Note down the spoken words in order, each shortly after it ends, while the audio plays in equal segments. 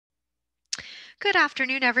Good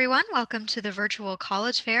afternoon, everyone. Welcome to the virtual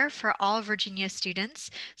college fair for all Virginia students,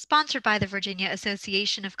 sponsored by the Virginia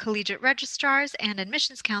Association of Collegiate Registrars and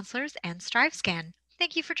Admissions Counselors and StriveScan.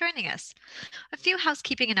 Thank you for joining us. A few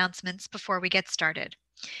housekeeping announcements before we get started.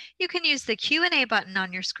 You can use the Q&A button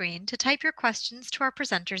on your screen to type your questions to our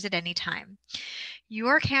presenters at any time.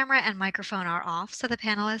 Your camera and microphone are off so the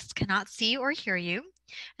panelists cannot see or hear you.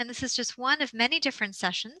 And this is just one of many different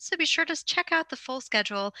sessions, so be sure to check out the full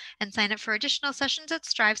schedule and sign up for additional sessions at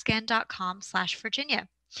strivescan.com/Virginia.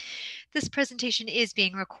 This presentation is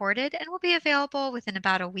being recorded and will be available within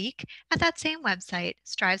about a week at that same website,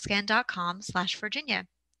 strivescan.com/Virginia.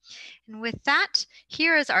 And with that,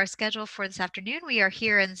 here is our schedule for this afternoon. We are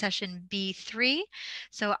here in session B3,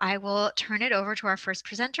 so I will turn it over to our first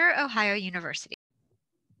presenter, Ohio University.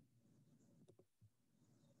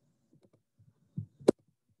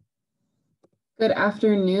 Good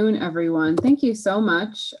afternoon, everyone. Thank you so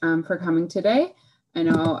much for coming today. I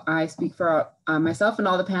know I speak for myself and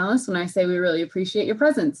all the panelists when I say we really appreciate your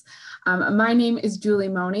presence. My name is Julie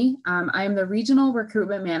Money. I am the Regional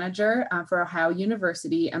Recruitment Manager for Ohio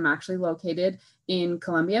University. I'm actually located in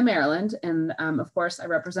Columbia, Maryland, and of course, I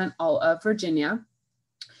represent all of Virginia.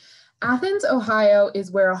 Athens, Ohio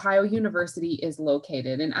is where Ohio University is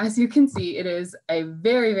located. And as you can see, it is a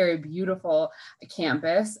very, very beautiful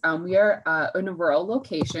campus. We are in a rural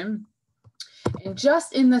location and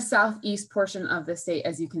just in the southeast portion of the state,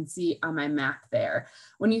 as you can see on my map there.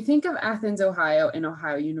 When you think of Athens, Ohio and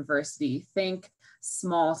Ohio University, think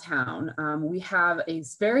small town. We have a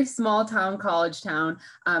very small town, college town,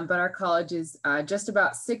 but our college is just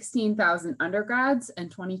about 16,000 undergrads and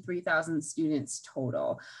 23,000 students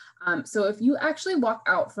total. So if you actually walk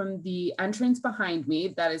out from the entrance behind me,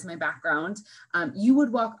 that is my background, you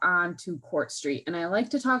would walk on to Court Street. And I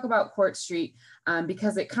like to talk about Court Street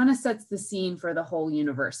because it kind of sets the scene for the whole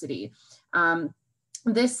university.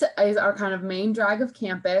 This is our kind of main drag of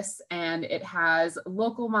campus, and it has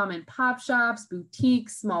local mom and pop shops,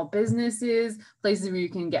 boutiques, small businesses, places where you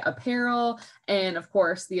can get apparel, and of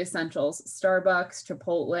course the essentials, Starbucks,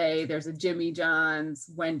 Chipotle, there's a Jimmy John's,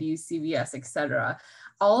 Wendy's, CVS, etc.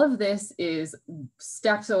 All of this is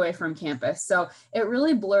steps away from campus. So it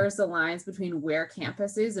really blurs the lines between where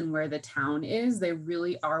campus is and where the town is. They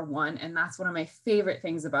really are one, and that's one of my favorite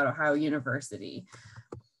things about Ohio University.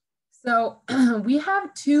 So we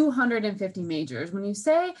have 250 majors. When you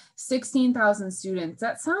say 16,000 students,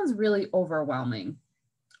 that sounds really overwhelming,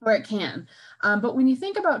 or it can. But when you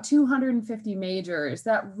think about 250 majors,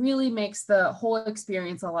 that really makes the whole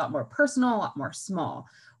experience a lot more personal, a lot more small.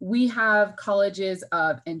 We have colleges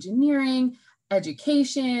of engineering,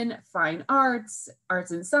 education, fine arts,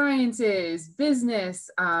 arts and sciences, business,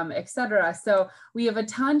 etc. So we have a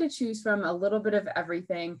ton to choose from, a little bit of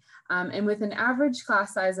everything. And with an average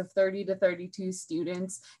class size of 30 to 32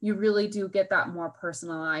 students, you really do get that more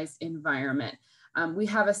personalized environment. We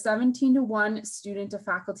have a 17-to-1 student to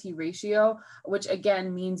faculty ratio, which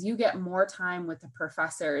again means you get more time with the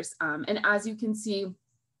professors. And as you can see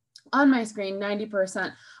on my screen,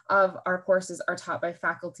 90% of our courses are taught by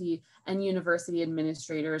faculty and university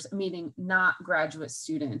administrators, meaning not graduate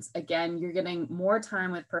students. Again, you're getting more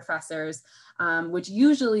time with professors, which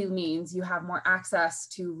usually means you have more access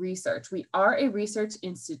to research. We are a research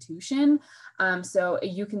institution, so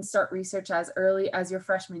you can start research as early as your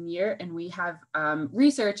freshman year, and we have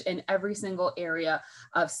research in every single area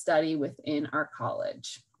of study within our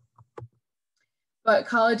college. But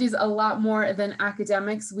college is a lot more than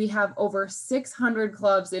academics. We have over 600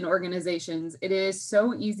 clubs and organizations. It is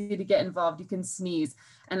so easy to get involved. You can sneeze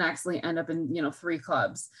and actually end up in 3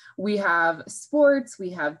 clubs. We have sports,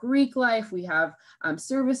 we have Greek life, we have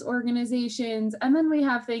service organizations, and then we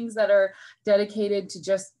have things that are dedicated to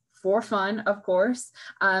just for fun, of course.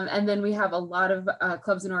 And then we have a lot of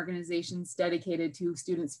clubs and organizations dedicated to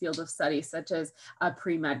students' field of study, such as a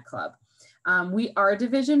pre-med club. We are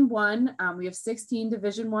Division I. We have 16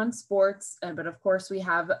 Division I sports, but of course we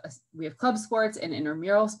have club sports and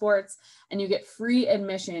intramural sports, and you get free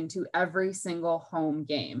admission to every single home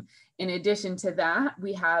game. In addition to that,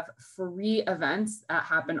 we have free events that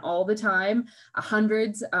happen all the time,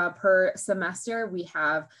 hundreds per semester. We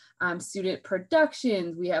have student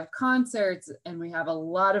productions, we have concerts, and we have a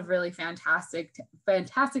lot of really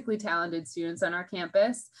fantastically talented students on our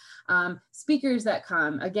campus. Speakers that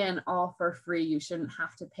come, again, all for free. You shouldn't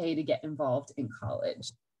have to pay to get involved in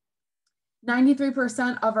college.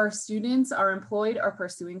 93% of our students are employed or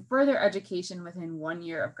pursuing further education within 1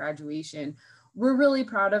 year of graduation. we're really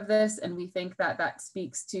proud of this, and we think that that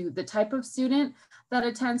speaks to the type of student that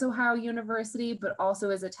attends Ohio University, but also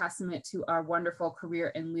is a testament to our wonderful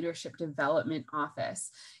career and leadership development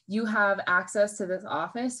office. You have access to this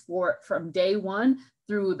office from day one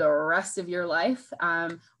through the rest of your life.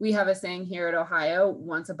 We have a saying here at Ohio,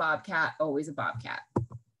 once a Bobcat, always a Bobcat.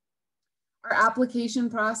 Our application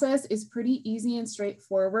process is pretty easy and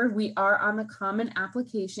straightforward. We are on the common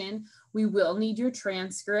application. We will need your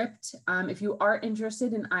transcript. If you are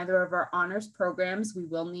interested in either of our honors programs, we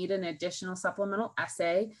will need an additional supplemental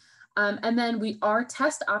essay. And then we are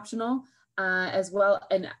test optional as well,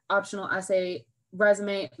 an optional essay,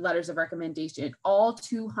 resume, letters of recommendation. All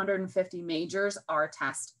 250 majors are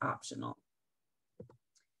test optional.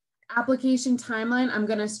 Application timeline, I'm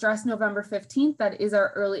going to stress November 15th. That is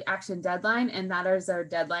our early action deadline, and that is our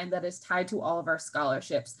deadline that is tied to all of our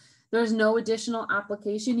scholarships. There's no additional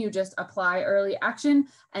application. You just apply early action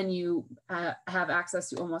and you have access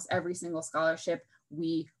to almost every single scholarship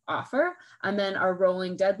we offer. And then our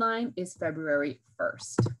rolling deadline is February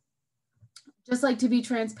 1st. Just like to be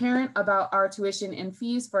transparent about our tuition and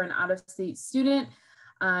fees for an out-of-state student,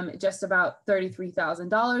 just about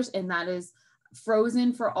 $33,000, and that is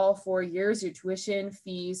frozen for all 4 years. Your tuition,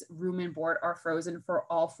 fees, room and board are frozen for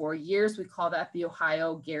all 4 years. We call that the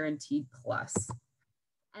Ohio Guaranteed Plus.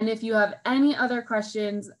 And if you have any other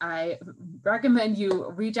questions, I recommend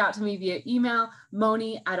you reach out to me via email,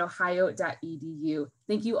 moni@ohio.edu.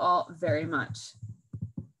 Thank you all very much.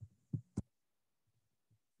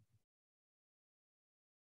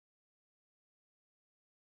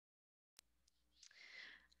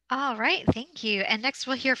 All right, thank you. And next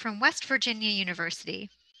we'll hear from West Virginia University.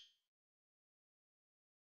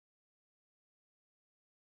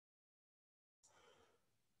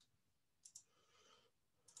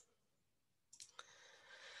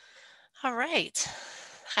 All right.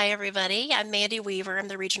 Hi, everybody. I'm Mandy Weaver. I'm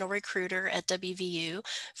the regional recruiter at WVU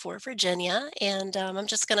for Virginia. And I'm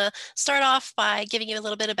just going to start off by giving you a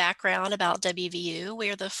little bit of background about WVU. We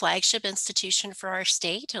are the flagship institution for our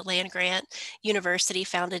state, a land-grant university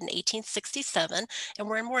founded in 1867, and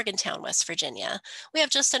we're in Morgantown, West Virginia. We have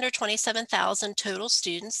just under 27,000 total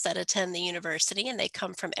students that attend the university, and they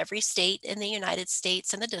come from every state in the United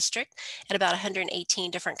States and the district and about 118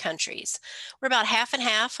 different countries. We're about half and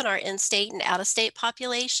half in our in-state and out-of-state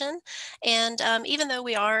population. And even though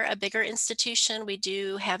we are a bigger institution, we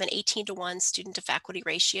do have an 18-to-1 student to faculty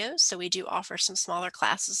ratio. So we do offer some smaller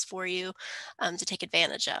classes for you to take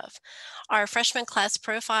advantage of. Our freshman class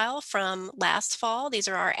profile from last fall, these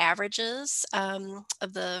are our averages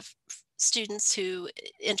of the students who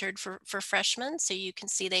entered for freshmen. So you can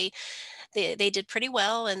see they did pretty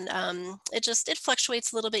well, and it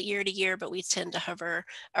fluctuates a little bit year to year, but we tend to hover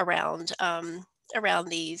around around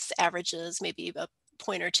these averages, maybe a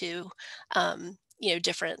point or two,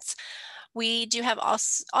 difference. We do have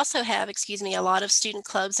also have, a lot of student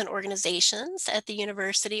clubs and organizations at the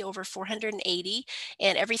university, over 480,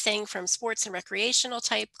 and everything from sports and recreational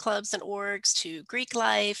type clubs and orgs to Greek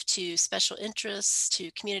life, to special interests, to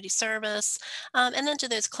community service, and then to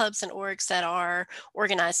those clubs and orgs that are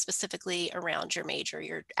organized specifically around your major,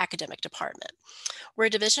 your academic department. We're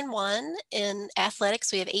Division I in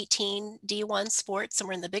athletics. We have 18 D1 sports, and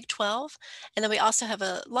we're in the Big 12. And then we also have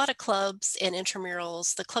a lot of clubs and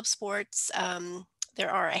intramurals. The club sports,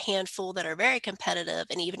 there are a handful that are very competitive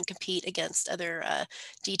and even compete against other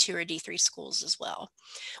D2 or D3 schools as well.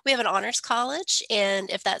 We have an honors college,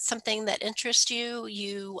 and if that's something that interests you,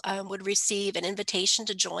 you would receive an invitation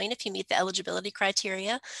to join if you meet the eligibility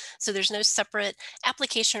criteria. So there's no separate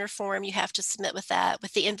application or form you have to submit with that.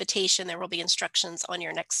 With the invitation, there will be instructions on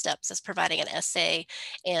your next steps as providing an essay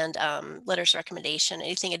and letters of recommendation,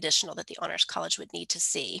 anything additional that the honors college would need to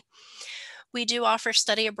see. We do offer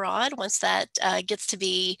study abroad once that gets to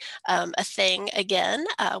be a thing again.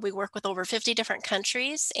 We work with over 50 different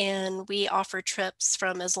countries, and we offer trips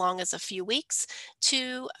from as long as a few weeks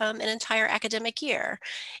to an entire academic year.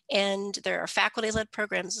 And there are faculty-led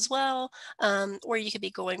programs as well, or you could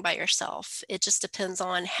be going by yourself. It just depends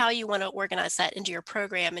on how you want to organize that into your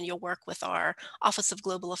program, and you'll work with our Office of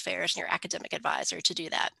Global Affairs and your academic advisor to do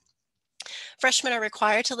that. Freshmen are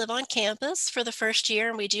required to live on campus for the first year,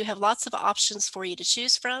 and we do have lots of options for you to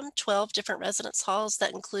choose from, 12 different residence halls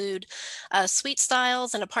that include suite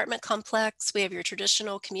styles and apartment complex. We have your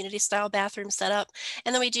traditional community style bathroom setup,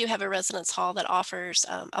 and then we do have a residence hall that offers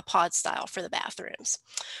a pod style for the bathrooms.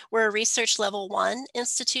 We're a research level 1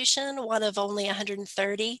 institution, one of only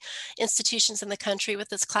 130 institutions in the country with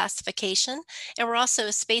this classification, and we're also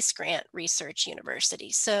a space grant research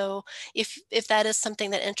university. So if that is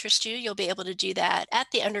something that interests you, you'll be able to to do that at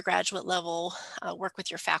the undergraduate level, work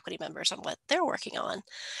with your faculty members on what they're working on.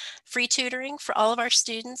 Free tutoring for all of our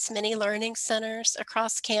students, many learning centers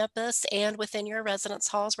across campus and within your residence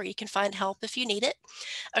halls where you can find help if you need it.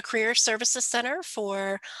 A career services center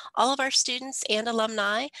for all of our students and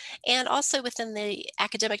alumni, and also within the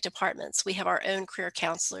academic departments, we have our own career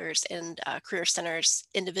counselors and career centers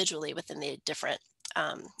individually within the different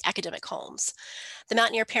academic homes. The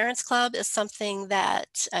Mountaineer Parents Club is something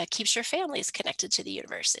that keeps your families connected to the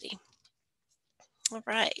university. All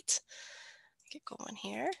right, get going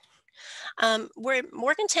here. We're in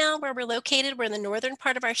Morgantown, where we're located. We're in the northern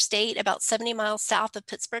part of our state, about 70 miles south of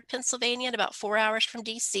Pittsburgh, Pennsylvania, and about 4 hours from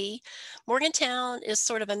DC. Morgantown is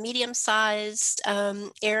sort of a medium-sized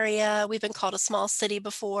area. We've been called a small city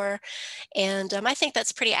before, and I think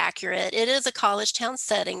that's pretty accurate. It is a college town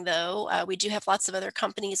setting, though. We do have lots of other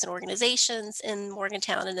companies and organizations in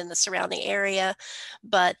Morgantown and in the surrounding area,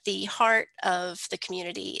 but the heart of the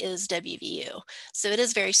community is WVU. So it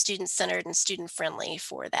is very student-centered and student-friendly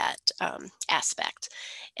for that aspect.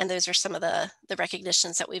 And those are some of the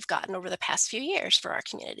recognitions that we've gotten over the past few years for our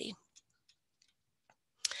community.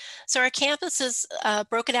 So our campus is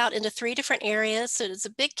broken out into 3 different areas. So it is a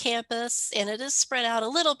big campus and it is spread out a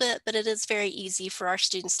little bit, but it is very easy for our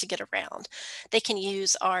students to get around. They can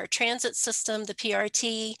use our transit system, the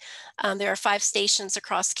PRT. There are 5 stations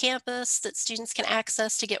across campus that students can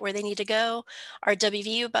access to get where they need to go. Our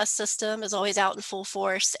WVU bus system is always out in full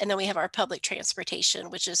force. And then we have our public transportation,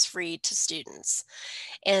 which is free to students.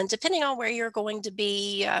 And depending on where you're going to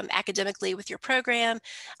be academically with your program,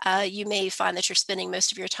 you may find that you're spending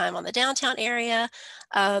most of your time on the downtown area,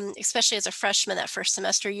 especially as a freshman that first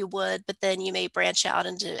semester you would, but then you may branch out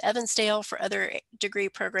into Evansdale for other degree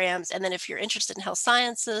programs. And then if you're interested in health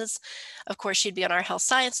sciences, of course, you'd be on our health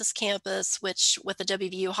sciences campus, which with the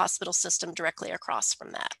WVU hospital system directly across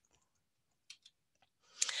from that.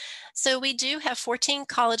 So we do have 14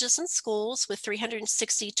 colleges and schools with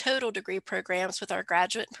 360 total degree programs with our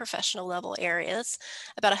graduate and professional level areas.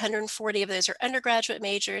 About 140 of those are undergraduate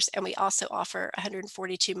majors, and we also offer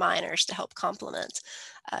 142 minors to help complement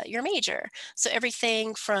your major. So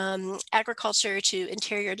everything from agriculture to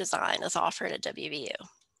interior design is offered at WVU.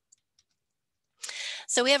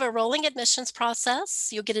 So we have a rolling admissions process.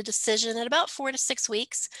 You'll get a decision in about 4 to 6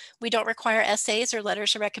 weeks. We don't require essays or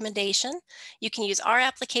letters of recommendation. You can use our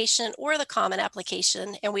application or the common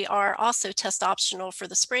application, and we are also test optional for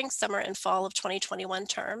the spring, summer, and fall of 2021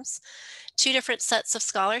 terms. 2 different sets of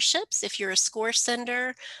scholarships. If you're a score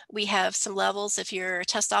sender, we have some levels. If you're a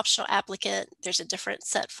test optional applicant, there's a different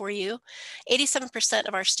set for you. 87%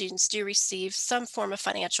 of our students do receive some form of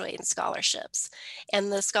financial aid and scholarships.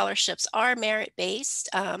 And the scholarships are merit-based,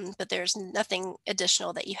 but there's nothing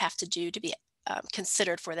additional that you have to do to be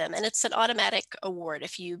considered for them. And it's an automatic award.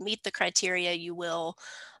 If you meet the criteria, you will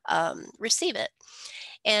receive it.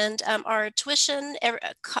 And our tuition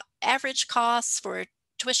average costs for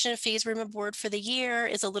tuition fees, room and board for the year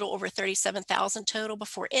is a little over $37,000 total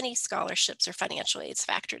before any scholarships or financial aids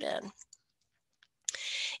factored in.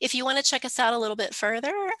 If you want to check us out a little bit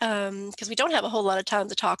further, because we don't have a whole lot of time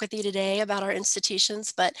to talk with you today about our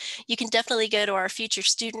institutions, but you can definitely go to our future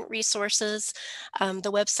student resources,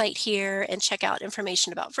 the website here, and check out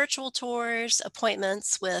information about virtual tours,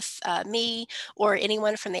 appointments with me or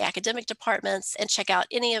anyone from the academic departments, and check out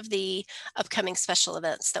any of the upcoming special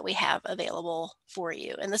events that we have available for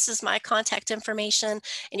you. And this is my contact information,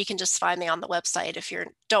 and you can just find me on the website if you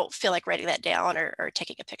don't feel like writing that down or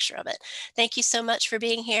taking a picture of it. Thank you so much for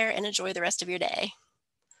being here, and enjoy the rest of your day.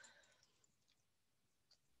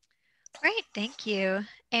 Great, thank you.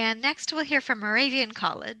 And next we'll hear from Moravian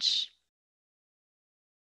College.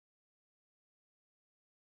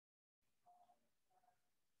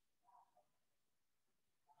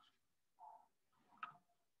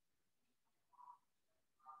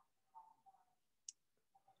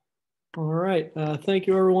 All right, thank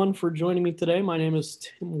you everyone for joining me today. My name is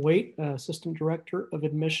Tim Waite, Assistant Director of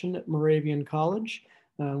Admission at Moravian College.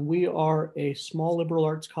 We are a small liberal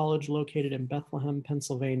arts college located in Bethlehem,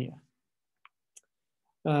 Pennsylvania.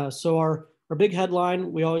 So our big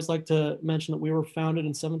headline, we always like to mention that we were founded in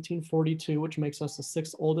 1742, which makes us the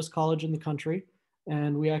 6th oldest college in the country.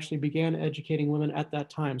 And we actually began educating women at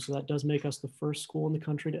that time. So that does make us the first school in the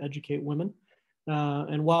country to educate women.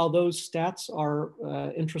 And while those stats are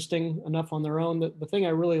interesting enough on their own, the thing I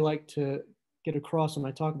really like to get across when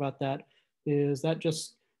I talk about that is that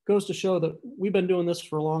just goes to show that we've been doing this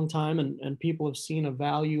for a long time, and people have seen a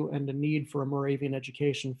value and a need for a Moravian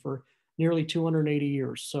education for nearly 280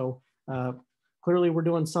 years. So clearly we're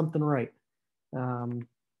doing something right.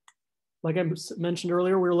 Like I mentioned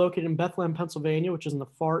earlier, we're located in Bethlehem, Pennsylvania, which is in the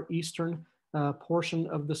far eastern portion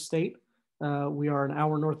of the state. We are an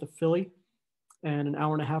hour north of Philly and an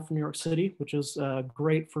hour and a half from New York City, which is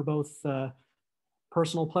great for both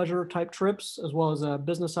personal pleasure type trips as well as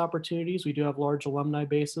business opportunities. We do have large alumni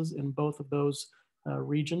bases in both of those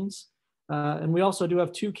regions. And we also do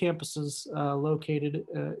have two campuses located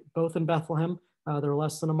both in Bethlehem. They're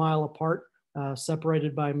less than a mile apart,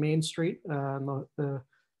 separated by Main Street. And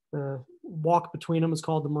the walk between them is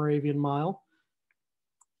called the Moravian Mile.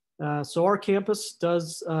 So our campus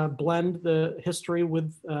does blend the history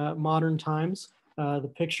with modern times.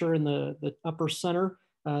 The picture in the upper center,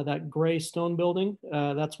 that gray stone building,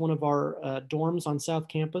 that's one of our dorms on South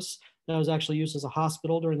Campus. That was actually used as a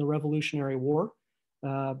hospital during the Revolutionary War.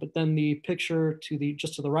 But then the picture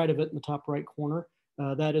just to the right of it in the top right corner,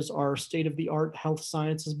 that is our state-of-the-art health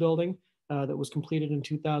sciences building that was completed in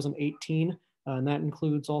 2018. And that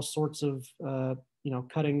includes all sorts of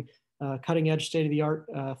cutting edge state-of-the-art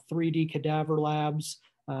 3D cadaver labs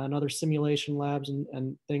and other simulation labs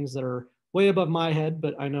and things that are way above my head,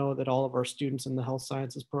 but I know that all of our students in the health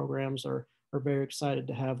sciences programs are very excited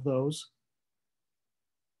to have those.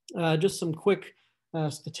 Just some quick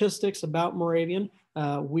statistics about Moravian.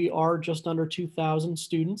 We are just under 2,000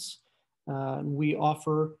 students. We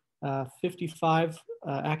offer 55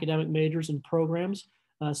 academic majors and programs.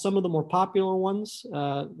 Some of the more popular ones,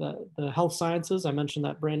 the health sciences, I mentioned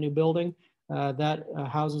that brand new building, that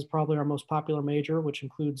houses probably our most popular major, which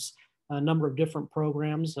includes a number of different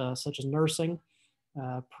programs such as nursing,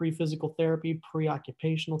 pre-physical therapy,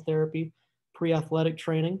 pre-occupational therapy, pre-athletic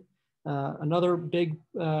training. Another big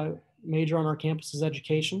major on our campus is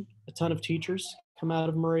education. A ton of teachers come out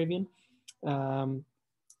of Moravian. All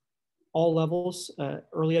levels,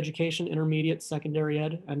 early education, intermediate, secondary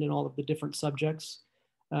ed, and in all of the different subjects.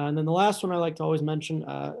 And then the last one I like to always mention,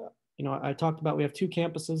 I talked about we have two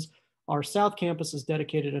campuses. Our South Campus is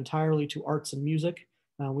dedicated entirely to arts and music.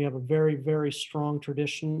 We have a very, very strong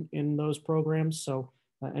tradition in those programs. So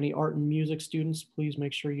any art and music students, please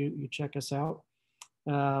make sure you check us out.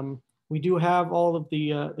 We do have all of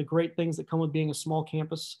the great things that come with being a small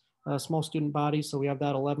campus, small student body. So we have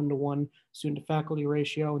that 11-to-1 student to faculty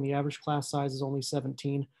ratio, and the average class size is only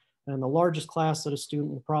 17. And the largest class that a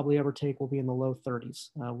student will probably ever take will be in the low 30s.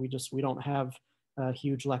 We don't have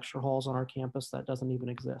huge lecture halls on our campus. That doesn't even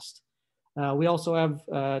exist. We also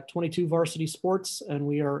have 22 varsity sports, and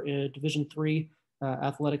we are a Division III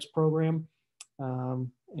athletics program,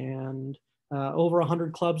 and over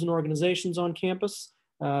 100 clubs and organizations on campus.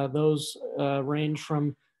 Those range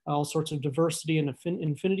from all sorts of diversity and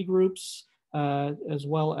affinity groups, as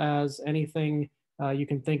well as anything you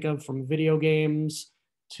can think of, from video games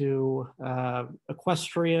to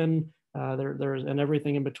equestrian, there's and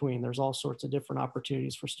everything in between. There's all sorts of different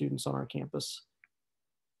opportunities for students on our campus.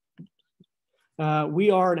 We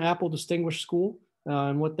are an Apple Distinguished School,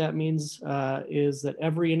 and what that means is that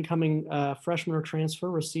every incoming freshman or transfer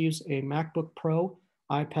receives a MacBook Pro,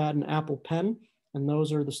 iPad, and Apple Pen, and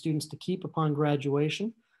those are the students to keep upon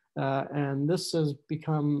graduation. And this has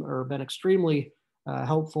been extremely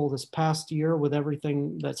helpful this past year with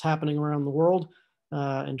everything that's happening around the world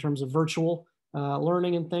in terms of virtual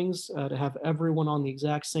learning and things, to have everyone on the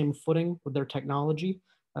exact same footing with their technology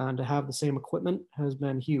and to have the same equipment has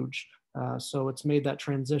been huge. So it's made that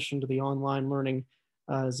transition to the online learning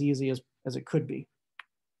as easy as it could be.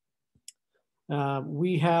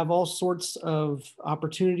 We have all sorts of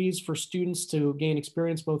opportunities for students to gain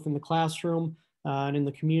experience both in the classroom and in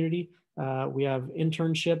the community. We have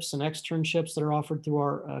internships and externships that are offered through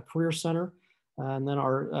our Career Center. And then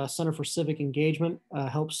our Center for Civic Engagement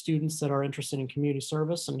helps students that are interested in community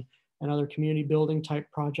service and other community building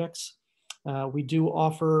type projects. We do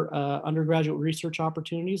offer undergraduate research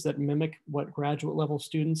opportunities that mimic what graduate level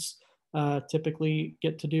students typically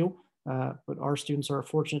get to do, but our students are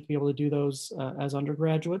fortunate to be able to do those as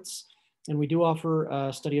undergraduates. And we do offer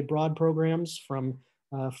study abroad programs from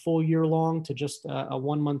full year long to just a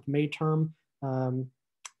 1-month May term.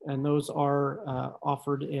 And those are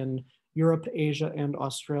offered in Europe, Asia, and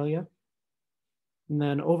Australia. And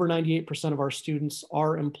then over 98% of our students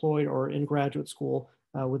are employed or in graduate school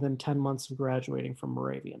within 10 months of graduating from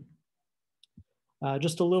Moravian.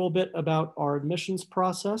 Just a little bit about our admissions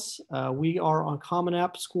process. We are on Common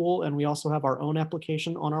App School, and we also have our own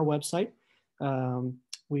application on our website.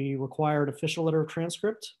 We require an official letter of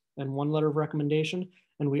transcript and 1 letter of recommendation,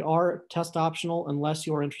 and we are test optional unless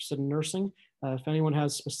you are interested in nursing. If anyone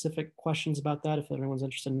has specific questions about that, if anyone's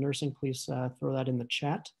interested in nursing, please throw that in the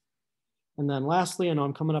chat. And then lastly, I know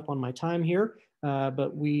I'm coming up on my time here,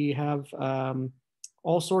 but we have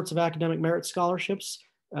all sorts of academic merit scholarships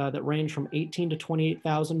that range from $18,000 to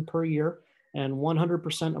 $28,000 per year. And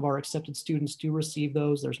 100% of our accepted students do receive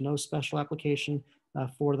those. There's no special application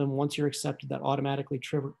for them. Once you're accepted, that automatically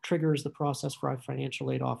triggers the process for our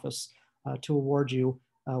financial aid office to award you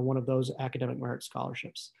one of those academic merit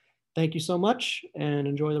scholarships. Thank you so much and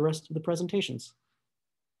enjoy the rest of the presentations.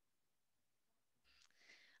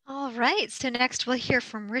 All right, so next we'll hear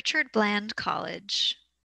from Richard Bland College.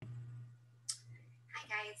 Hi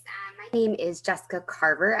guys, my name is Jessica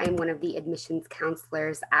Carver. I'm one of the admissions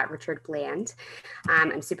counselors at Richard Bland.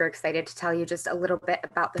 I'm super excited to tell you just a little bit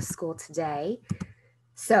about the school today.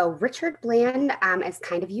 So Richard Bland is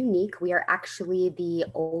kind of unique. We are actually the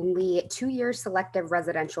only 2-year selective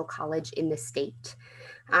residential college in the state.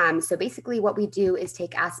 So basically what we do is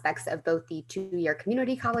take aspects of both the 2-year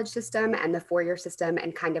community college system and the 4-year system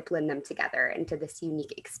and kind of blend them together into this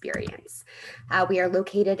unique experience. We are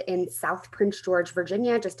located in South Prince George,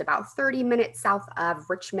 Virginia, just about 30 minutes south of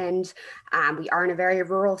Richmond. We are in a very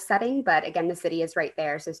rural setting, but again, the city is right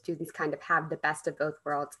there. So students kind of have the best of both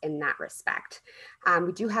worlds in that respect.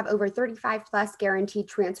 We do have over 35 plus guaranteed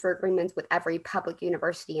transfer agreements with every public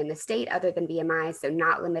university in the state other than VMI, so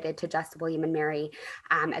not limited to just William and Mary.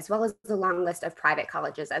 As well as a long list of private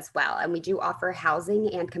colleges as well. And we do offer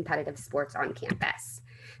housing and competitive sports on campus.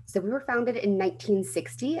 So we were founded in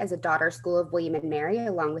 1960 as a daughter school of William and Mary,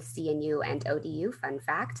 along with CNU and ODU, fun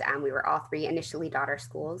fact. We were all three initially daughter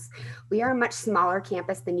schools. We are a much smaller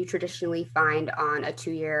campus than you traditionally find on a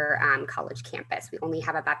 2-year college campus. We only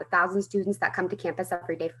have about 1,000 students that come to campus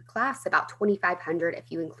every day for class, about 2,500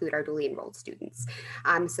 if you include our dually enrolled students.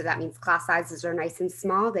 So that means class sizes are nice and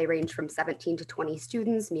small. They range from 17 to 20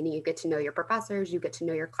 students, meaning you get to know your professors, you get to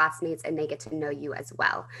know your classmates, and they get to know you as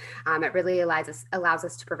well. It really allows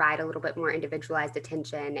us to provide a little bit more individualized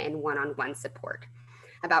attention and one-on-one support.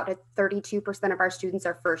 About 32% of our students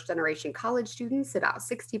are first generation college students, about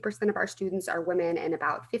 60% of our students are women, and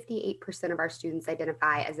about 58% of our students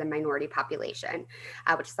identify as a minority population,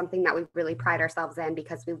 which is something that we really pride ourselves in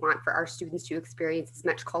because we want for our students to experience as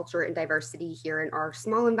much culture and diversity here in our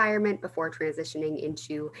small environment before transitioning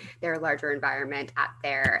into their larger environment at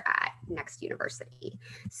their next university.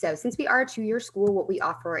 So since we are a 2-year school, what we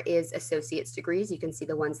offer is associate's degrees. You can see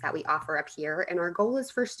the ones that we offer up here. And our goal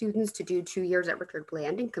is for students to do 2 years at Richard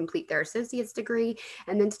Bland and complete their associate's degree,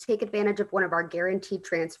 and then to take advantage of one of our guaranteed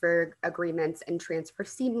transfer agreements and transfer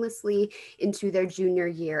seamlessly into their junior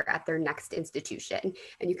year at their next institution.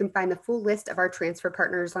 And you can find the full list of our transfer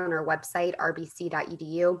partners on our website,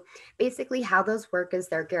 rbc.edu. Basically, how those work is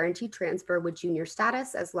they're guaranteed transfer with junior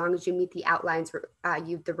status as long as you meet the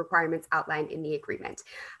the requirements outlined in the agreement.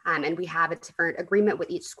 And we have a different agreement with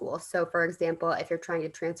each school. So for example, if you're trying to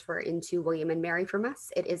transfer into William and Mary from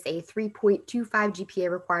us, it is a 3.25 GPA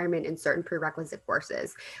requirement in certain prerequisite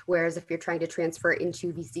courses. Whereas if you're trying to transfer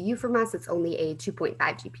into VCU from us, it's only a 2.5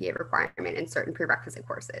 GPA requirement in certain prerequisite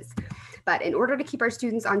courses. But in order to keep our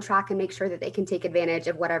students on track and make sure that they can take advantage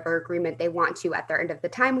of whatever agreement they want to at their end of the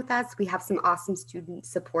time with us, we have some awesome student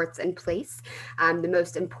supports in place. The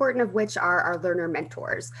most important of which are our learner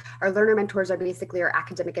mentors. Our learner mentors are basically our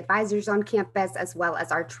academic advisors on campus, as well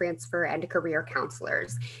as our transfer and career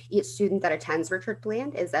counselors. Each student that attends Richard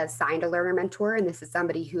Bland is assigned a learner mentor, and this is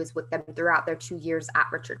somebody who is with them throughout their 2 years at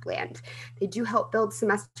Richard Bland. They do help build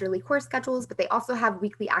semesterly course schedules, but they also have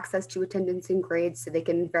weekly access to attendance and grades, so they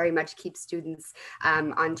can very much keep students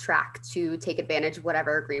on track to take advantage of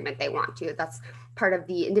whatever agreement they want to. That's part of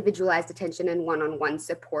the individualized attention and one-on-one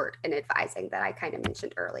support and advising that I kind of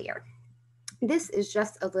mentioned earlier. This is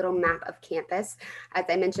just a little map of campus. As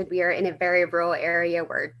I mentioned, we are in a very rural area.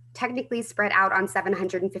 We're technically spread out on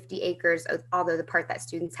 750 acres, although the part that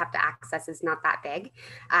students have to access is not that big.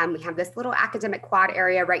 We have this little academic quad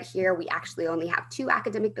area right here. We actually only have 2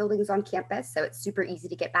 academic buildings on campus, so it's super easy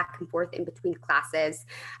to get back and forth in between classes.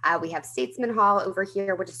 We have Statesman Hall over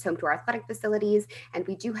here, which is home to our athletic facilities, and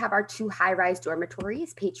we do have our 2 high-rise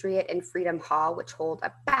dormitories, Patriot and Freedom Hall, which hold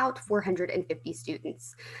about 450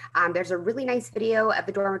 students. There's a really nice video of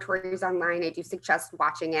the dormitories online. I do suggest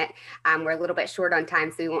watching it. We're a little bit short on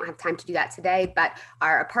time, so we won't have time to do that today, but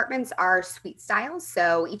our apartments are suite style.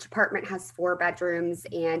 So each apartment has 4 bedrooms,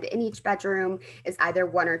 and in each bedroom is either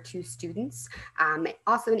 1 or 2 students.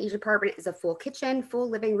 Also in each apartment is a full kitchen, full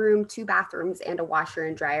living room, 2 bathrooms, and a washer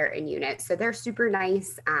and dryer in unit. So they're super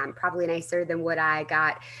nice, probably nicer than what I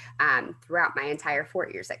got throughout my entire 4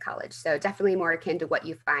 years at college. So definitely more akin to what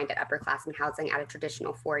you find at upperclassmen housing at a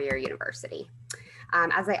traditional 4-year university.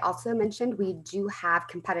 As I also mentioned, we do have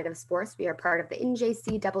competitive sports. We are part of the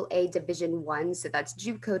NJCAA Division I, so that's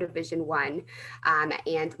JUCO Division I.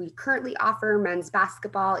 And we currently offer men's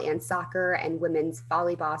basketball and soccer and women's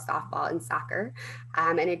volleyball, softball, and soccer.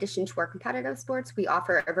 In addition to our competitive sports, we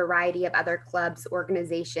offer a variety of other clubs,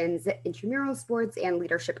 organizations, intramural sports, and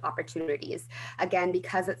leadership opportunities. Again,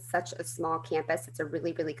 because it's such a small campus, it's a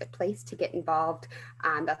really, really good place to get involved.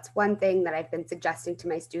 That's one thing that I've been suggesting to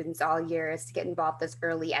my students all year is to get involved as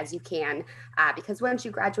early as you can, because once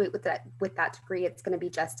you graduate with that degree, it's going to be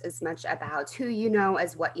just as much about who you know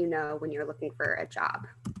as what you know when you're looking for a job.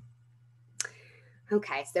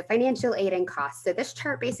 Okay, so financial aid and costs. So this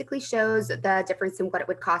chart basically shows the difference in what it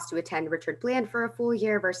would cost to attend Richard Bland for a full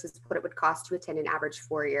year versus what it would cost to attend an average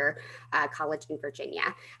four-year college in Virginia.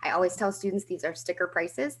 I always tell students these are sticker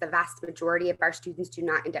prices. The vast majority of our students do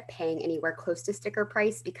not end up paying anywhere close to sticker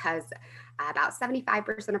price because about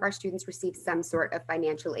 75% of our students receive some sort of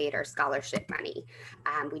financial aid or scholarship money.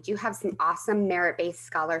 We do have some awesome merit-based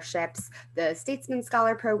scholarships. The Statesman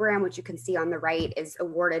Scholar Program, which you can see on the right, is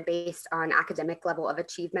awarded based on academic level of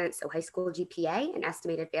achievement, so high school GPA and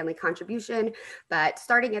estimated family contribution. But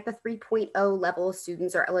starting at the 3.0 level,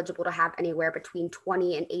 students are eligible to have anywhere between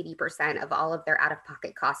 20 and 80% of all of their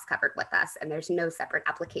out-of-pocket costs covered with us, and there's no separate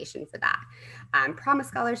application for that. Promise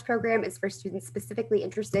Scholars Program is for students specifically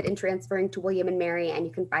interested in transferring to William and Mary, and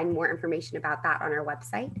you can find more information about that on our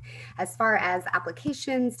website. As far as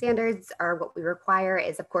application standards, or what we require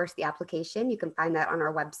is, of course, the application. You can find that on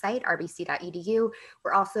our website, rbc.edu.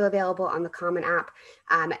 We're also available on the Common App.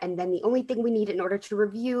 And then the only thing we need in order to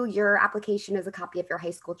review your application is a copy of your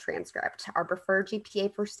high school transcript. Our preferred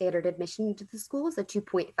GPA for standard admission to the school is a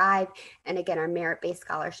 2.5. And again, our merit-based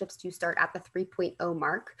scholarships do start at the 3.0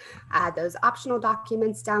 mark. Those optional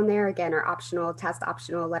documents down there, again, are optional. Test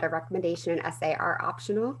optional, letter of recommendation, and essay are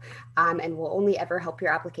optional, and will only ever help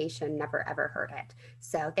your application, never ever hurt it.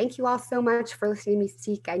 So thank you all so much for listening to me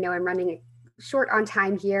speak. I know I'm running short on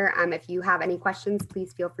time here. If you have any questions,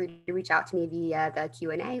 please feel free to reach out to me via the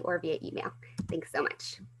Q&A or via email. Thanks so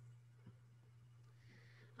much.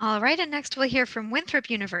 All right, and next we'll hear from Winthrop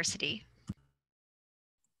University.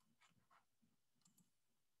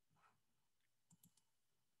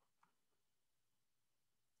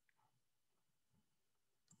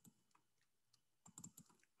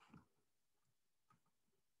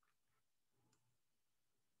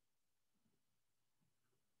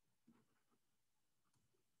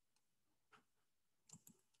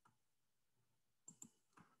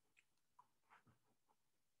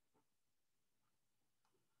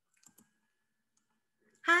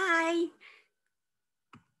 Hi.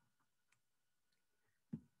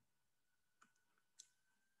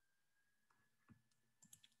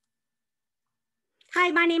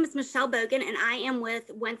 Hi, my name is Michelle Bogan, and I am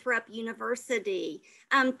with Winthrop University.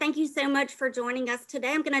 Thank you so much for joining us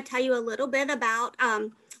today. I'm going to tell you a little bit about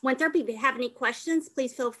Winthrop. If you have any questions,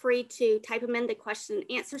 please feel free to type them in the question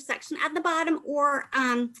and answer section at the bottom, or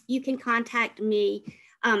you can contact me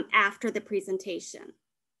after the presentation.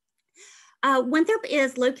 Winthrop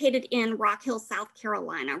is located in Rock Hill, South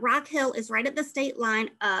Carolina. Rock Hill is right at the state line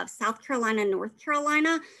of South Carolina, North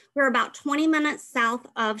Carolina. We're about 20 minutes south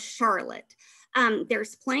of Charlotte.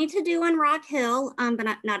 There's plenty to do in Rock Hill, but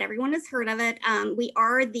not everyone has heard of it. We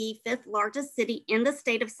are the 5th largest city in the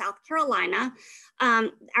state of South Carolina.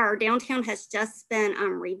 Our downtown has just been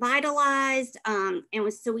revitalized, and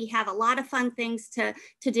so we have a lot of fun things to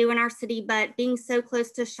do in our city, but being so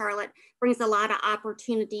close to Charlotte brings a lot of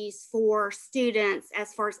opportunities for students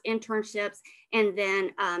as far as internships and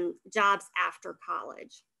then jobs after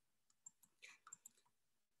college.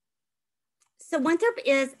 So Winthrop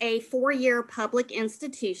is a 4-year public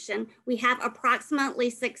institution. We have approximately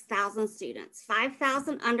 6,000 students,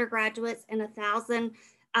 5,000 undergraduates and 1,000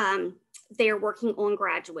 they're working on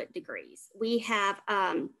graduate degrees. We have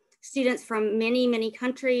students from many, many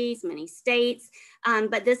countries, many states,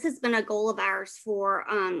 but this has been a goal of ours for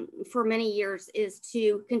many years, is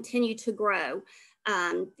to continue to grow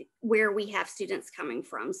where we have students coming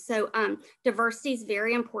from. So diversity is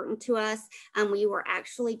very important to us. We were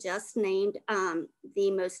actually just named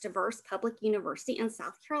the most diverse public university in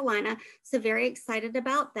South Carolina. So very excited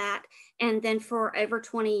about that. And then for over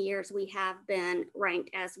 20 years, we have been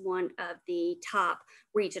ranked as one of the top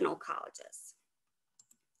regional colleges.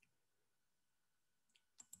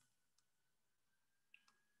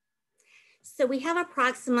 So we have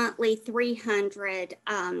approximately 300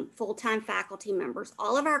 full-time faculty members.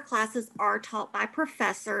 All of our classes are taught by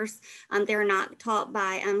professors. They're not taught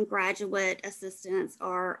by graduate assistants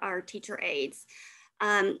or our teacher aides.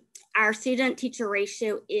 Our student teacher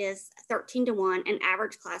ratio is 13:1 and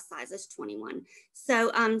average class size is 21.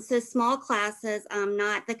 So, so small classes,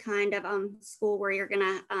 not the kind of school where you're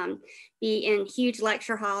gonna be in huge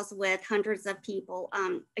lecture halls with hundreds of people.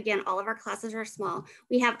 Again, all of our classes are small.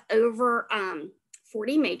 We have over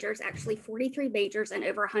 40 majors, actually 43 majors, and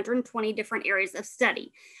over 120 different areas of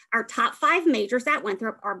study. Our top 5 majors at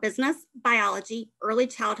Winthrop are business, biology, early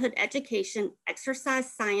childhood education,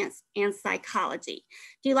 exercise science, and psychology.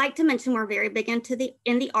 Do you like to mention we're very big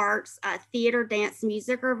in the arts, theater, dance,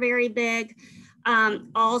 music are very big.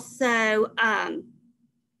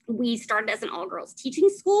 We started as an all-girls teaching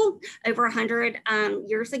school over 100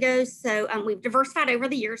 years ago. So we've diversified over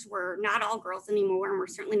the years. We're not all girls anymore, and we're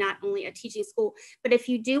certainly not only a teaching school. But if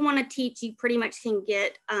you do want to teach, you pretty much can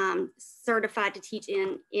get certified to teach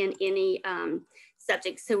in any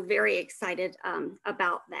subject. So very excited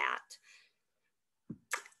about that.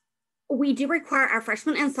 We do require our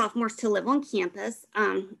freshmen and sophomores to live on campus.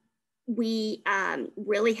 We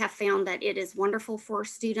really have found that it is wonderful for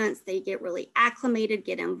students. They get really acclimated,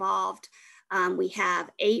 get involved. We have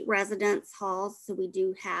 8 residence halls. So we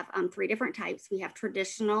do have 3 different types. We have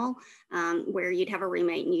traditional, where you'd have a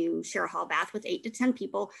roommate and you share a hall bath with 8 to 10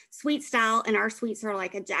 people, suite style, and our suites are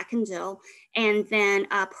like a Jack and Jill, and then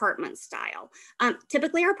apartment style.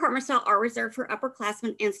 Typically our apartment style are reserved for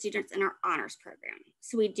upperclassmen and students in our honors program.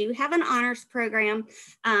 So we do have an honors program,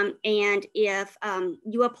 and if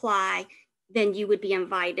you apply, then you would be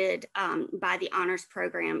invited by the honors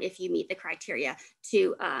program if you meet the criteria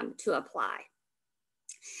to apply.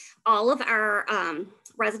 All of our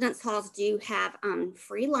residence halls do have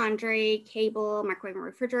free laundry, cable, microwave and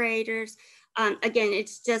refrigerators. Again,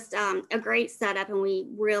 it's just a great setup, and we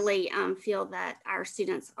really feel that our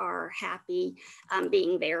students are happy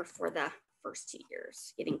being there for the first 2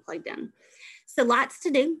 years, getting plugged in. So lots to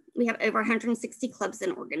do. We have over 160 clubs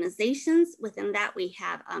and organizations. Within that, we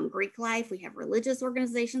have Greek life, we have religious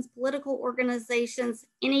organizations, political organizations,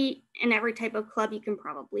 any and every type of club you can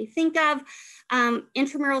probably think of,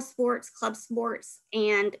 intramural sports, club sports,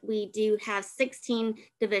 and we do have 16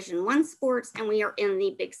 Division I sports, and we are in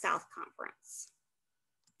the Big South Conference.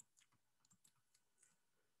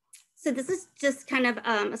 So this is just kind of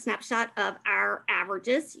a snapshot of our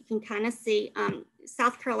averages. You can kind of see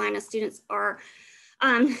South Carolina students are,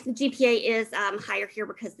 the GPA is higher here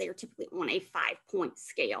because they are typically on a 5-point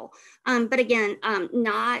scale. But again,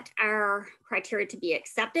 not our criteria to be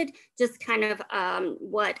accepted, just kind of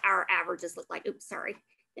what our averages look like. Oops, sorry,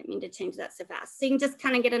 didn't mean to change that so fast. So you can just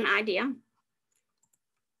kind of get an idea.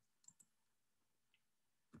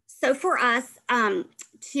 So for us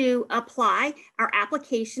to apply, our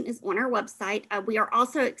application is on our website. We are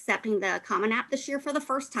also accepting the Common App this year for the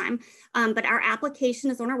first time, but our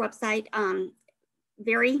application is on our website.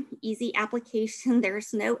 Very easy application.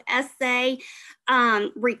 There's no essay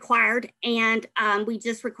required, and we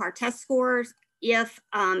just require test scores. If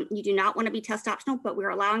you do not want to be test optional, but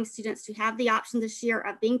we're allowing students to have the option this year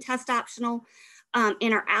of being test optional.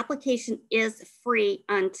 And our application is free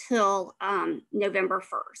until November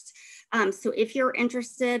 1st. So if you're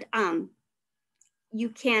interested, you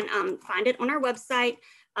can find it on our website.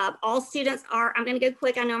 All students are, I'm going to go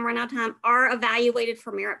quick, I know I'm running out of time, are evaluated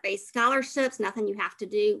for merit-based scholarships. Nothing you have to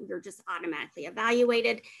do, you're just automatically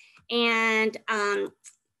evaluated. And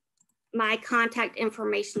my contact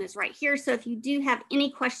information is right here. So if you do have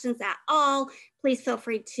any questions at all, please feel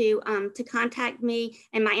free to contact me,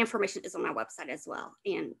 and my information is on my website as well.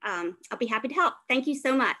 And I'll be happy to help. Thank you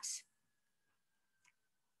so much.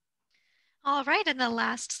 All right, and the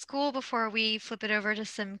last school before we flip it over to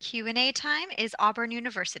some Q&A time is Auburn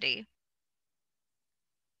University.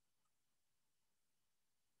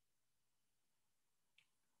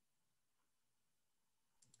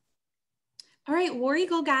 All right, War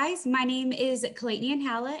Eagle guys, my name is Clayton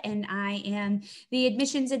Halla, and I am the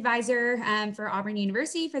admissions advisor for Auburn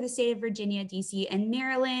University for the state of Virginia, DC, and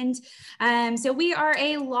Maryland. So we are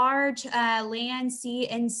a large land, sea,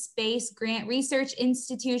 and space grant research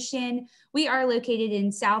institution. We are located in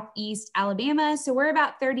Southeast Alabama, so we're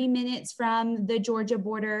about 30 minutes from the Georgia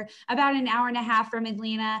border, about an hour and a half from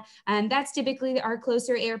Atlanta. That's typically our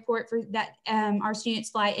closer airport for that our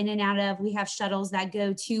students fly in and out of. We have shuttles that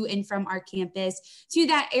go to and from our campus to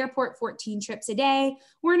that airport 14 trips a day.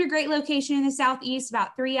 We're in a great location in the Southeast,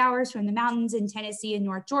 about 3 hours from the mountains in Tennessee and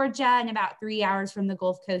North Georgia, and about 3 hours from the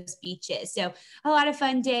Gulf Coast beaches. So a lot of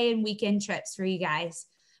fun day and weekend trips for you guys.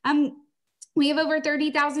 We have over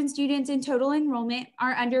 30,000 students in total enrollment.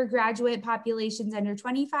 Our undergraduate population's under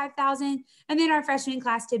 25,000, and then our freshman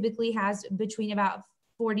class typically has between about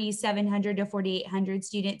 4,700 to 4,800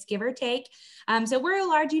 students, give or take. So we're a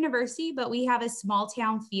large university, but we have a small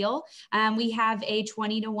town feel. We have a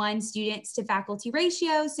 20-to-1 students to faculty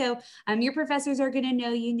ratio. So your professors are going to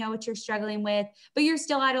know what you're struggling with, but you're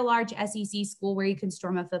still at a large SEC school where you can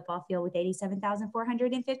storm a football field with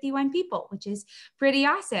 87,451 people, which is pretty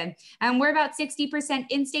awesome. We're about 60%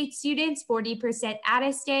 in-state students, 40%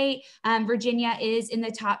 out-of-state. Virginia is in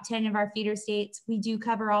the top 10 of our feeder states. We do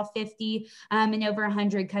cover all 50, and over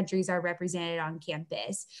 100 countries are represented on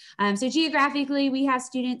campus. So geographically, we have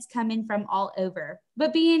students coming from all over.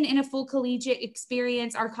 But being in a full collegiate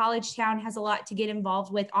experience, our college town has a lot to get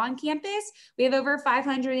involved with on campus. We have over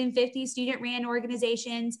 550 student-ran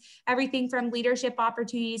organizations, everything from leadership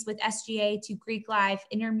opportunities with SGA to Greek life,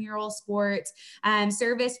 intramural sports,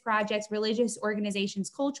 service projects, religious organizations,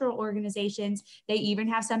 cultural organizations. They even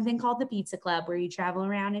have something called the Pizza Club where you travel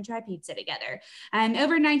around and try pizza together.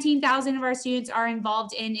 Over 19,000 of our students are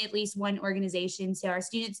involved in at least one organization. So our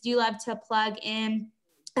students do love to plug in.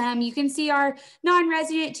 You can see our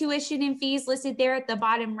non-resident tuition and fees listed there at the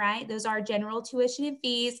bottom right. Those are general tuition and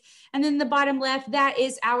fees. And then the bottom left, that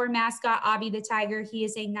is our mascot, Obby the Tiger. He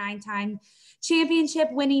is a 9-time championship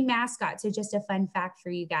winning mascot. So just a fun fact for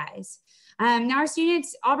you guys. Now our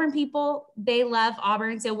students, Auburn people, they love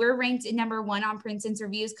Auburn. So we're ranked number 1 on Princeton's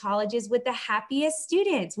Reviews colleges with the happiest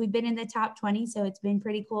students. We've been in the top 20, so it's been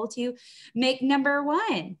pretty cool to make number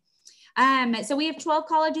 1. So we have 12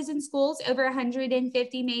 colleges and schools, over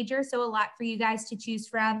 150 majors, so a lot for you guys to choose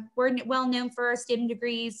from. We're well known for our STEM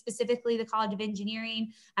degrees, specifically the College of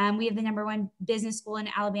Engineering. We have the number 1 business school in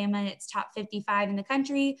Alabama, and it's top 55 in the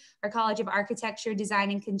country. Our College of Architecture,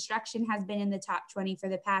 Design, and Construction has been in the top 20 for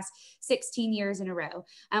the past 16 years in a row.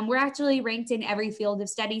 We're actually ranked in every field of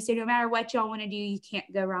study, so no matter what y'all want to do, you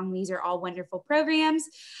can't go wrong. These are all wonderful programs.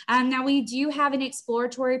 Now we do have an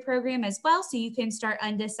exploratory program as well, so you can start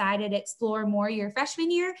undecided, explore more your freshman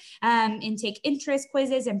year, and take interest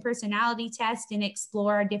quizzes and personality tests and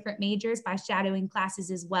explore our different majors by shadowing classes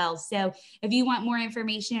as well. So if you want more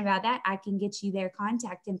information about that, I can get you their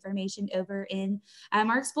contact information over in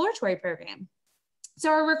our exploratory program. So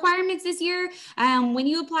our requirements this year, when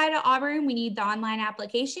you apply to Auburn, we need the online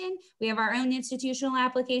application. We have our own institutional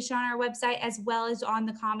application on our website as well as on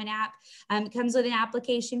the Common App. It comes with an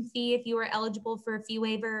application fee if you are eligible for a fee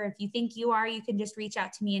waiver. If you think you are, you can just reach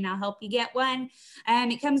out to me and I'll help you get one.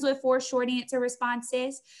 It comes with 4 short answer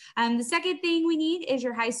responses. The second thing we need is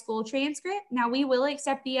your high school transcript. Now we will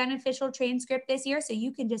accept the unofficial transcript this year, so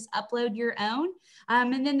you can just upload your own.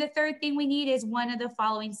 And then the third thing we need is one of the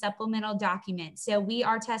following supplemental documents. So we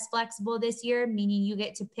are test flexible this year, meaning you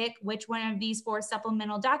get to pick which one of these 4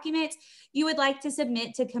 supplemental documents you would like to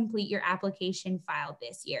submit to complete your application file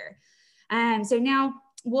this year. So now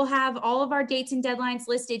we'll have all of our dates and deadlines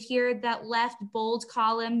listed here. That left bold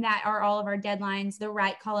column, that are all of our deadlines. The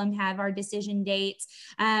right column have our decision dates.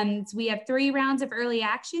 So we have 3 rounds of early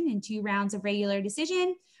action and 2 rounds of regular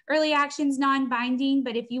decision. Early action's non-binding,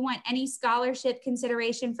 but if you want any scholarship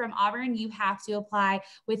consideration from Auburn, you have to apply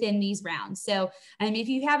within these rounds. So if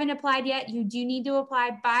you haven't applied yet, you do need to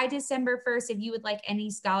apply by December 1st if you would like any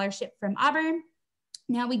scholarship from Auburn.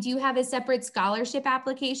 Now we do have a separate scholarship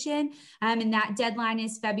application, and that deadline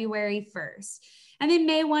is February 1st. And then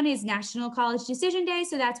May 1 is National College Decision Day.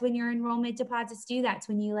 So that's when your enrollment deposits due. That's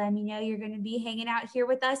when you let me know you're going to be hanging out here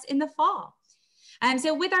with us in the fall.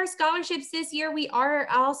 So with our scholarships this year, we are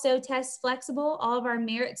also test flexible. All of our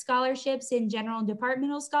merit scholarships and general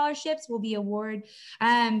departmental scholarships will be awarded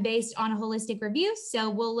based on a holistic review. So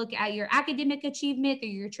we'll look at your academic achievement through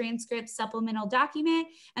your transcript, supplemental document,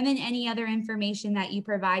 and then any other information that you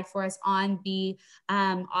provide for us on the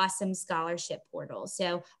Awesome Scholarship portal.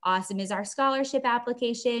 So Awesome is our scholarship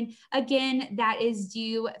application. Again, that is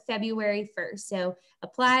due February 1st. So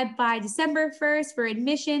apply by December 1st for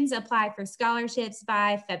admissions, apply for scholarships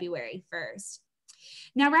by February 1st.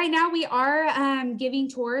 Now, right now we are giving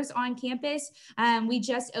tours on campus. We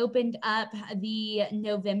just opened up the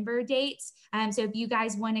November dates. So if you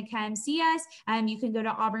guys want to come see us, you can go to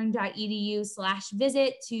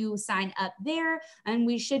auburn.edu/visit to sign up there. And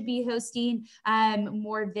we should be hosting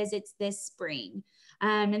more visits this spring.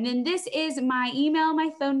 And then this is my email, my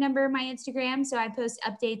phone number, my Instagram. So I post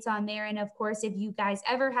updates on there. And of course, if you guys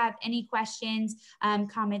ever have any questions,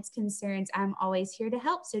 comments, concerns, I'm always here to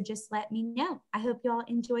help. So just let me know. I hope you all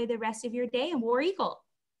enjoy the rest of your day, and War Eagle.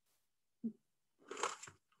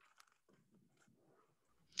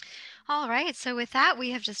 All right, so with that, we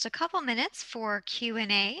have just a couple minutes for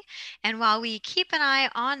Q&A. And while we keep an eye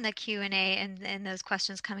on the Q&A and those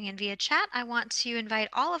questions coming in via chat, I want to invite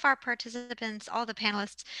all of our participants, all the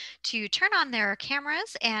panelists, to turn on their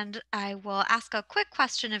cameras, and I will ask a quick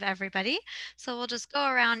question of everybody. So we'll just go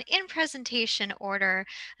around in presentation order,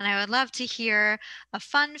 and I would love to hear a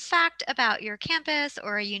fun fact about your campus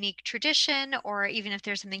or a unique tradition, or even if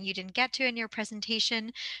there's something you didn't get to in your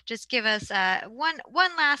presentation, just give us one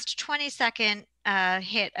last 20-second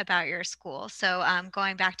hit about your school. So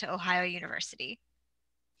going back to Ohio University.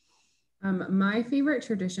 My favorite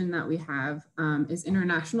tradition that we have is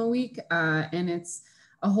International Week, and it's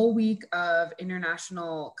a whole week of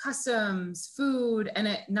international customs, food, and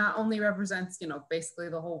it not only represents, basically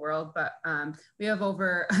the whole world, but we have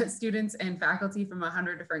over students and faculty from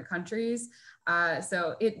 100 different countries.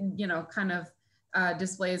 So it, kind of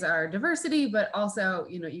displays our diversity, but also,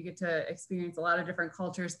 you get to experience a lot of different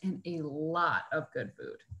cultures and a lot of good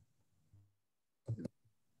food.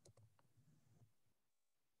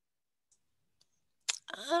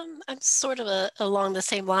 I'm sort of along the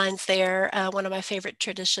same lines there. One of my favorite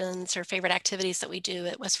traditions or favorite activities that we do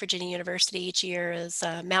at West Virginia University each year is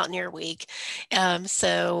Mountaineer Week.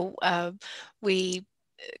 We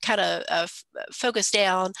kind of focus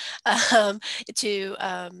down to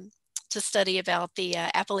study about the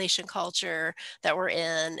Appalachian culture that we're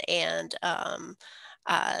in. And,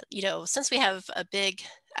 since we have a big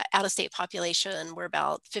out-of-state population, we're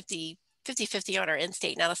about 50-50 on our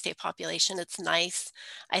in-state and out-of-state population. It's nice,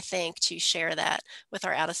 I think, to share that with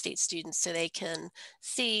our out-of-state students so they can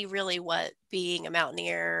see really what being a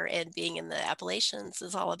mountaineer and being in the Appalachians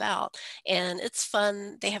is all about. And it's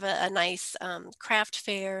fun. They have a nice craft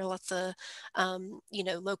fair, lots of,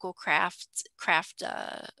 local crafts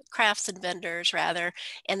and vendors rather.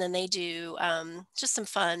 And then they do just some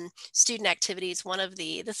fun student activities.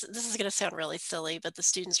 This is going to sound really silly, but the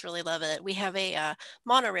students really love it. We have a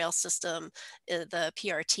monorail system, the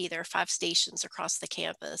PRT. There are 5 stations across the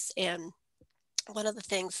campus, and one of the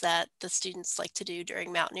things that the students like to do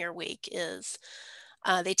during Mountaineer Week is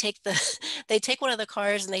they take one of the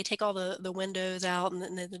cars and they take all the windows out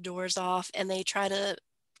and the doors off, and they try to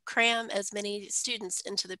cram as many students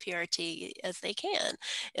into the PRT as they can.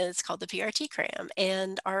 It's called the PRT cram,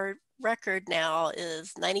 and our record now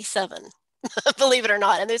is 97. Believe it or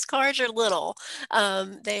not. And those cars are little.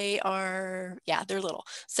 They're little.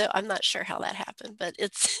 So I'm not sure how that happened, but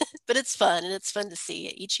it's but it's fun, and it's fun to see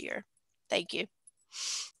it each year. Thank you.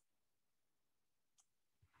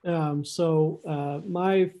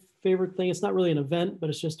 My favorite thing, it's not really an event, but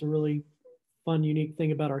it's just a really fun, unique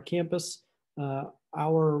thing about our campus.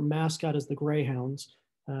 Our mascot is the Greyhounds.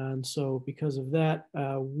 And so because of that,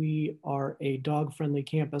 we are a dog-friendly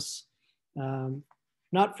campus.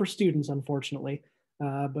 Not for students, unfortunately,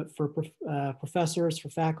 but for professors, for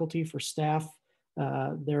faculty, for staff.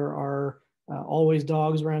 There are always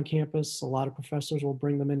dogs around campus. A lot of professors will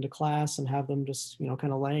bring them into class and have them just,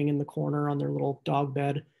 kind of laying in the corner on their little dog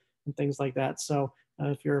bed and things like that. So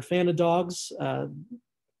if you're a fan of dogs,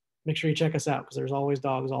 make sure you check us out because there's always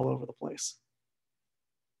dogs all over the place.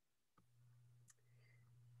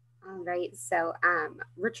 All right, so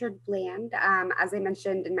Richard Bland, as I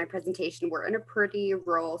mentioned in my presentation, we're in a pretty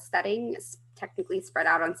rural setting, technically spread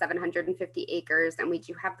out on 750 acres, and we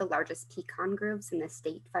do have the largest pecan groves in the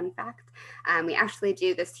state, fun fact. We actually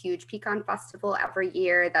do this huge pecan festival every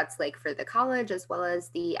year that's like for the college as well as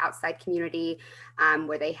the outside community,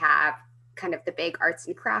 where they have kind of the big arts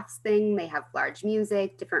and crafts thing. They have large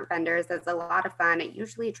music, different vendors. It's a lot of fun. It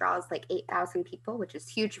usually draws like 8,000 people, which is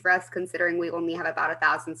huge for us considering we only have about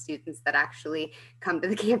 1,000 students that actually come to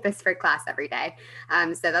the campus for class every day.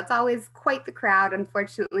 So that's always quite the crowd.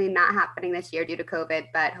 Unfortunately, not happening this year due to COVID,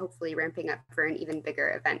 but hopefully ramping up for an even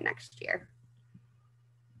bigger event next year.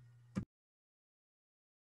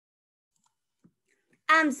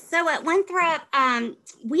 So at Winthrop,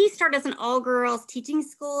 we started as an all-girls teaching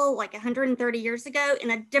school like 130 years ago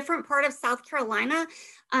in a different part of South Carolina.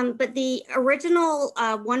 But the original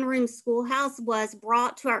one-room schoolhouse was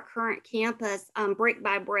brought to our current campus brick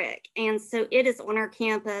by brick. And so it is on our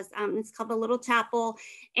campus. It's called the Little Chapel.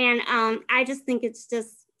 And I just think it's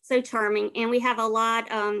just so charming. And we have a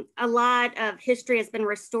lot of history has been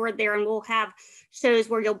restored there, and we'll have shows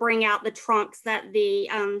where you'll bring out the trunks that the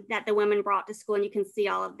women brought to school, and you can see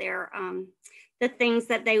all of their the things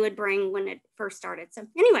that they would bring when it first started. So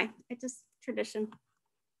anyway, it's just tradition.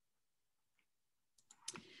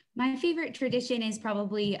 My favorite tradition is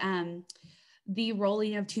probably the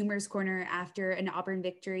rolling of Toomer's Corner after an Auburn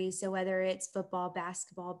victory. So whether it's football,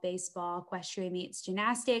 basketball, baseball, equestrian meets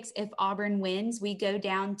gymnastics, if Auburn wins, we go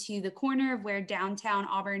down to the corner of where downtown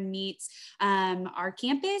Auburn meets our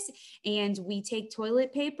campus, and we take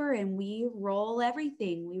toilet paper and we roll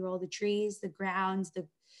everything. We roll the trees, the grounds, the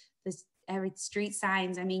every street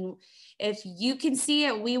signs. I mean, if you can see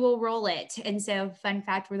it, we will roll it. And so, fun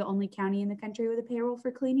fact, we're the only county in the country with a payroll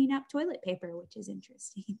for cleaning up toilet paper, which is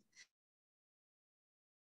interesting.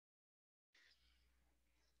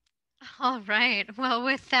 All right. Well,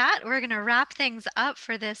 with that, we're going to wrap things up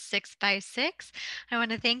for this 6x6. I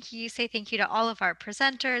want to say thank you to all of our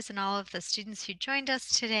presenters and all of the students who joined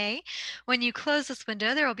us today. When you close this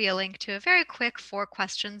window, there will be a link to a very quick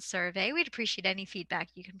 4-question survey. We'd appreciate any feedback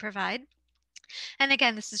you can provide. And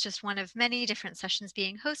again, this is just one of many different sessions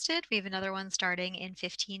being hosted. We have another one starting in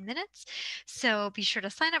 15 minutes. So be sure to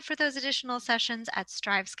sign up for those additional sessions at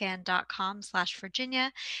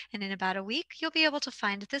strivescan.com/Virginia. And in about a week, you'll be able to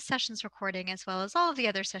find this session's recording as well as all of the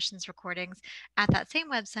other sessions recordings at that same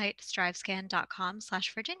website,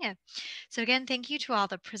 strivescan.com/Virginia. So again, thank you to all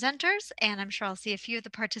the presenters, and I'm sure I'll see a few of the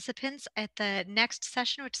participants at the next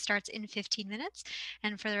session, which starts in 15 minutes.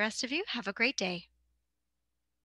 And for the rest of you, have a great day.